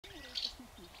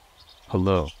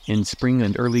Hello. In spring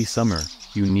and early summer,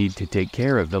 you need to take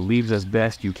care of the leaves as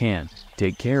best you can.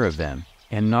 Take care of them,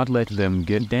 and not let them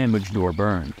get damaged or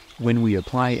burned. When we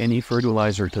apply any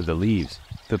fertilizer to the leaves,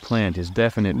 the plant is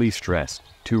definitely stressed.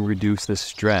 To reduce the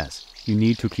stress, you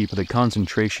need to keep the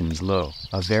concentrations low.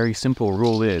 A very simple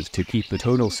rule is to keep the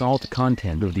total salt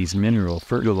content of these mineral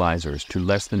fertilizers to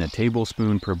less than a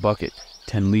tablespoon per bucket,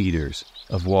 10 liters,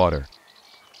 of water.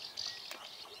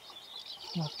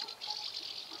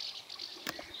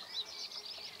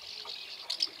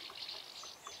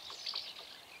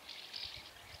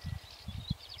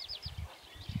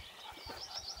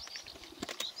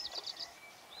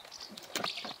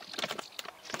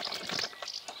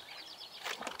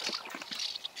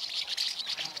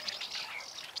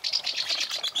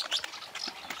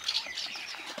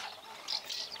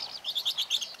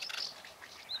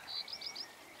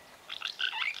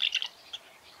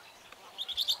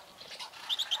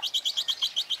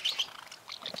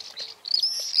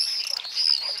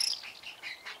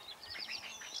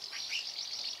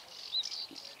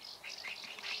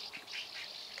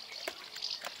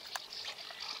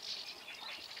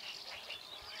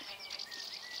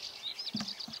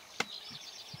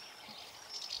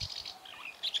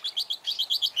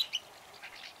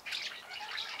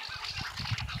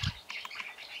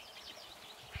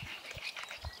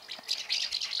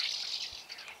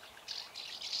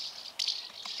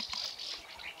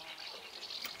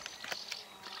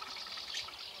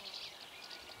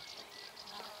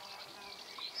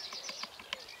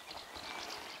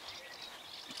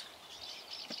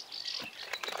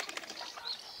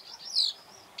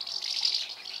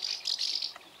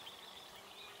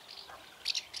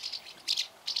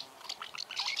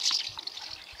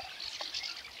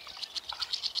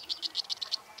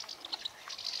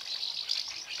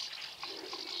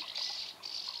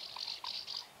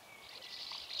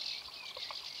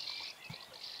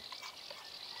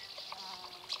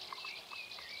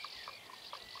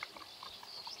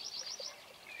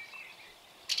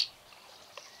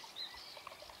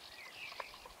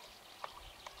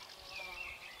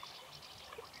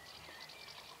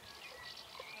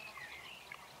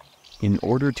 In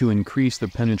order to increase the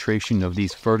penetration of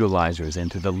these fertilizers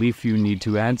into the leaf, you need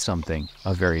to add something.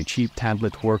 A very cheap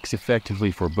tablet works effectively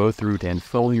for both root and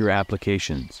foliar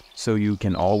applications, so you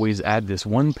can always add this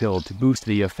one pill to boost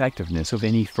the effectiveness of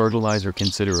any fertilizer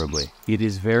considerably. It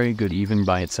is very good even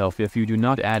by itself if you do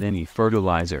not add any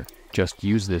fertilizer, just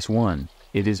use this one.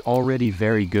 It is already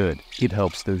very good. It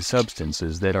helps those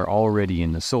substances that are already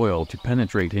in the soil to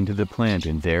penetrate into the plant,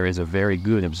 and there is a very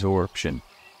good absorption.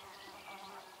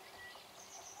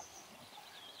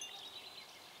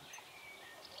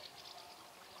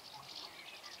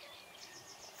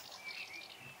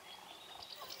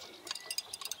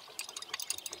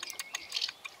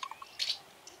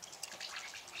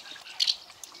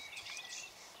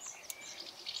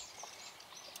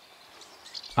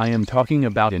 I am talking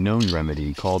about a known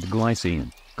remedy called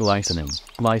glycine, GLYCINUM.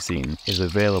 Glycine is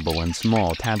available in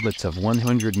small tablets of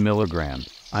 100 mg.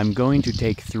 I'm going to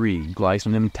take 3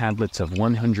 GLYCINUM tablets of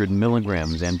 100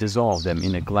 mg and dissolve them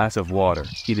in a glass of water.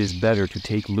 It is better to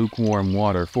take lukewarm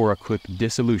water for a quick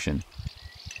dissolution.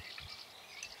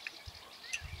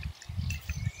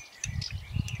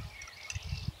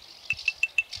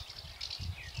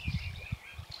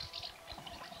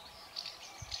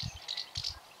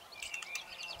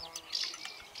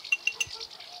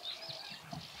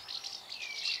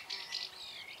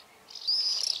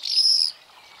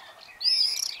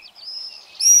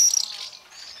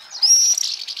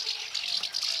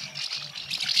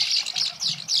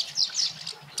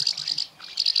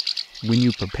 When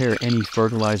you prepare any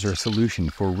fertilizer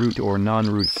solution for root or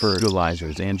non-root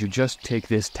fertilizers and you just take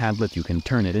this tablet, you can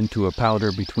turn it into a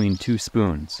powder between 2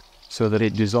 spoons, so that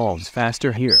it dissolves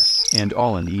faster here, and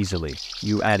all and easily.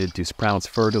 You add it to sprouts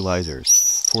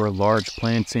fertilizers, for large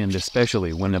plants and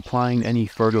especially when applying any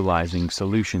fertilizing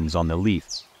solutions on the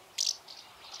leaf.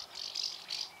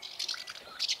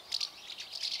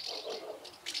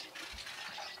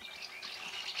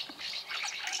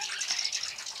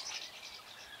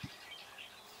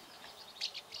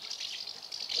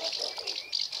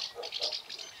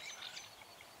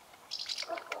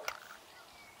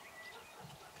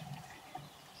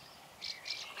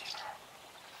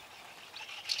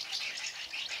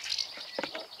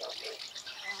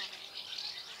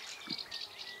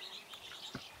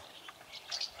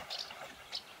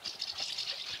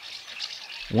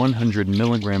 "100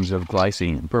 mg of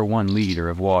glycine per 1 liter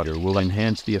of water will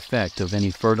enhance the effect of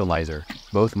any fertilizer,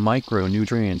 both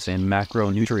micronutrients and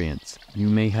macronutrients." You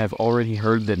may have already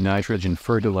heard that nitrogen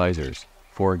fertilizers,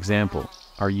 for example,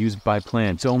 are used by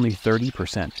plants only 30%.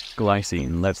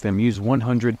 Glycine lets them use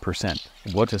 100%.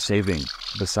 What a saving!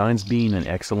 Besides being an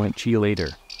excellent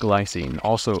chelator, glycine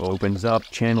also opens up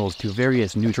channels to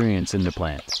various nutrients in the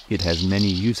plant. It has many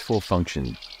useful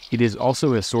functions. It is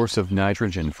also a source of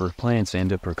nitrogen for plants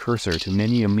and a precursor to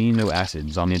many amino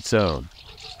acids on its own.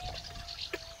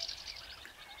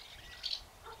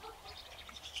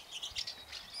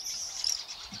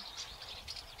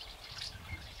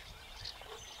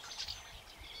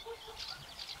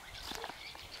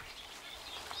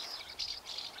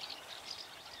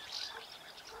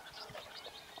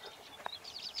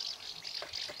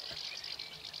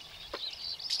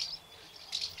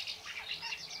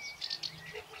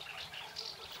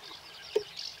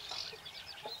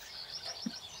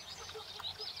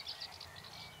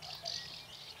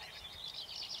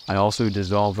 I also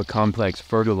dissolve a complex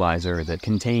fertilizer that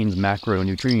contains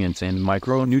macronutrients and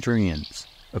micronutrients,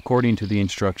 according to the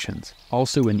instructions.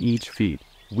 Also in each feed,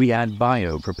 we add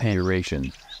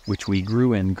biopreparations, which we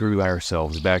grew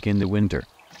ourselves back in the winter.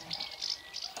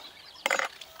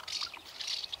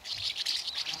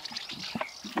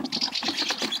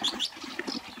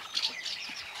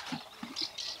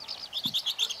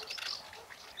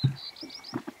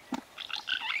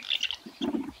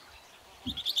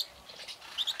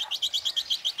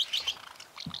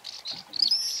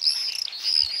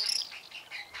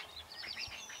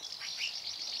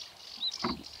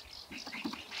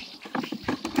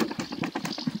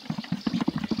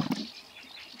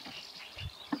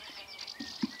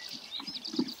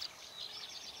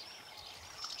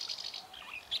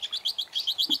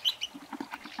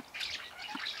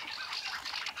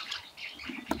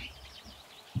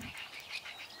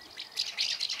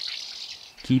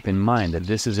 Keep in mind that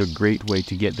this is a great way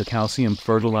to get the calcium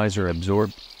fertilizer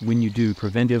absorbed when you do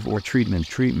preventive or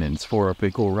treatments for a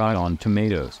pickle rot on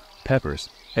tomatoes, peppers,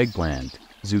 eggplant,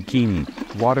 zucchini,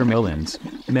 watermelons,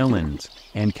 melons,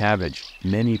 and cabbage.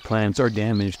 Many plants are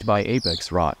damaged by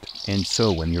apex rot, and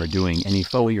so when you're doing any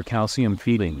foliar calcium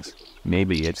feedings,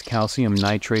 maybe it's calcium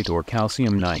nitrate or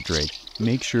calcium nitrate,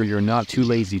 make sure you're not too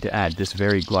lazy to add this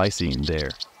very glycine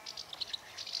there.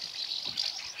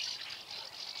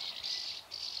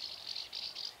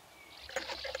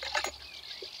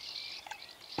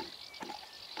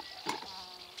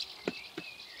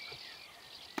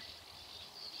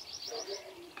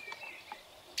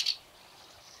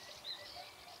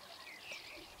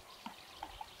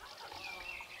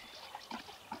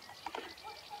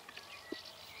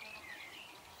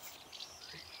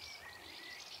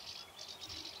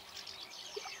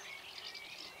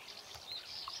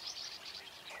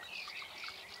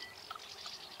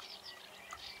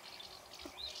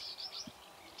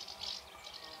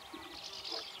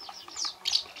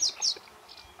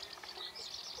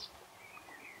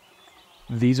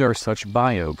 These are such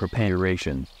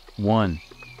biopreparations. 1.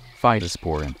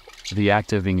 Phytosporin, the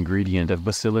active ingredient of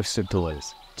Bacillus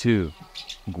subtilis. 2.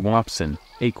 Guanidine,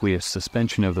 aqueous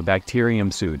suspension of the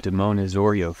bacterium Pseudomonas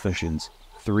aureofaciens.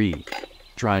 3.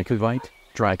 Trichovite,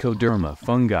 Trichoderma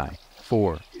fungi.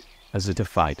 4.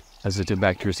 Azotophyte,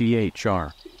 Azotobacter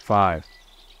chr. 5.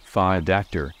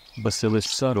 Phytactor, Bacillus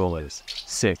subtilis.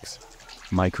 6.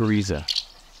 Mycorrhiza,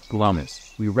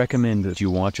 glomus. We recommend that you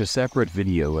watch a separate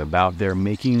video about their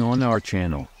making on our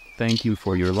channel. Thank you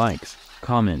for your likes,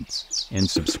 comments, and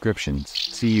subscriptions.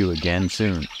 See you again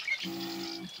soon.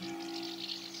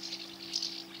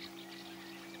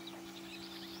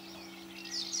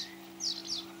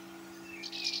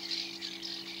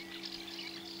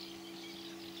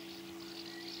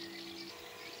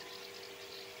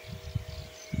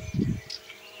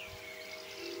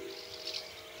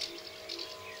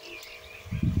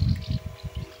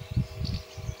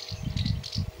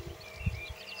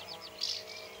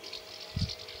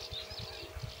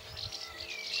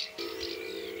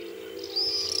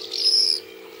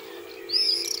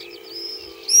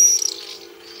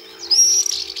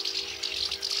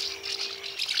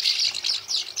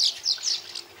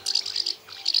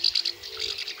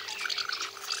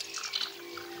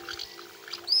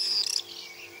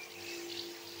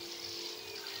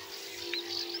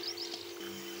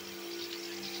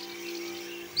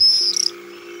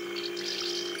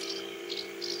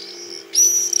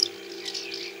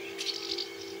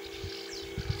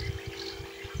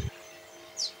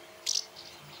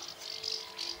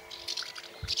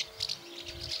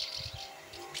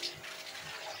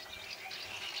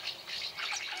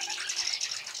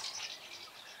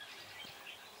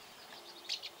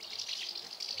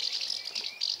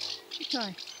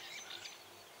 Try.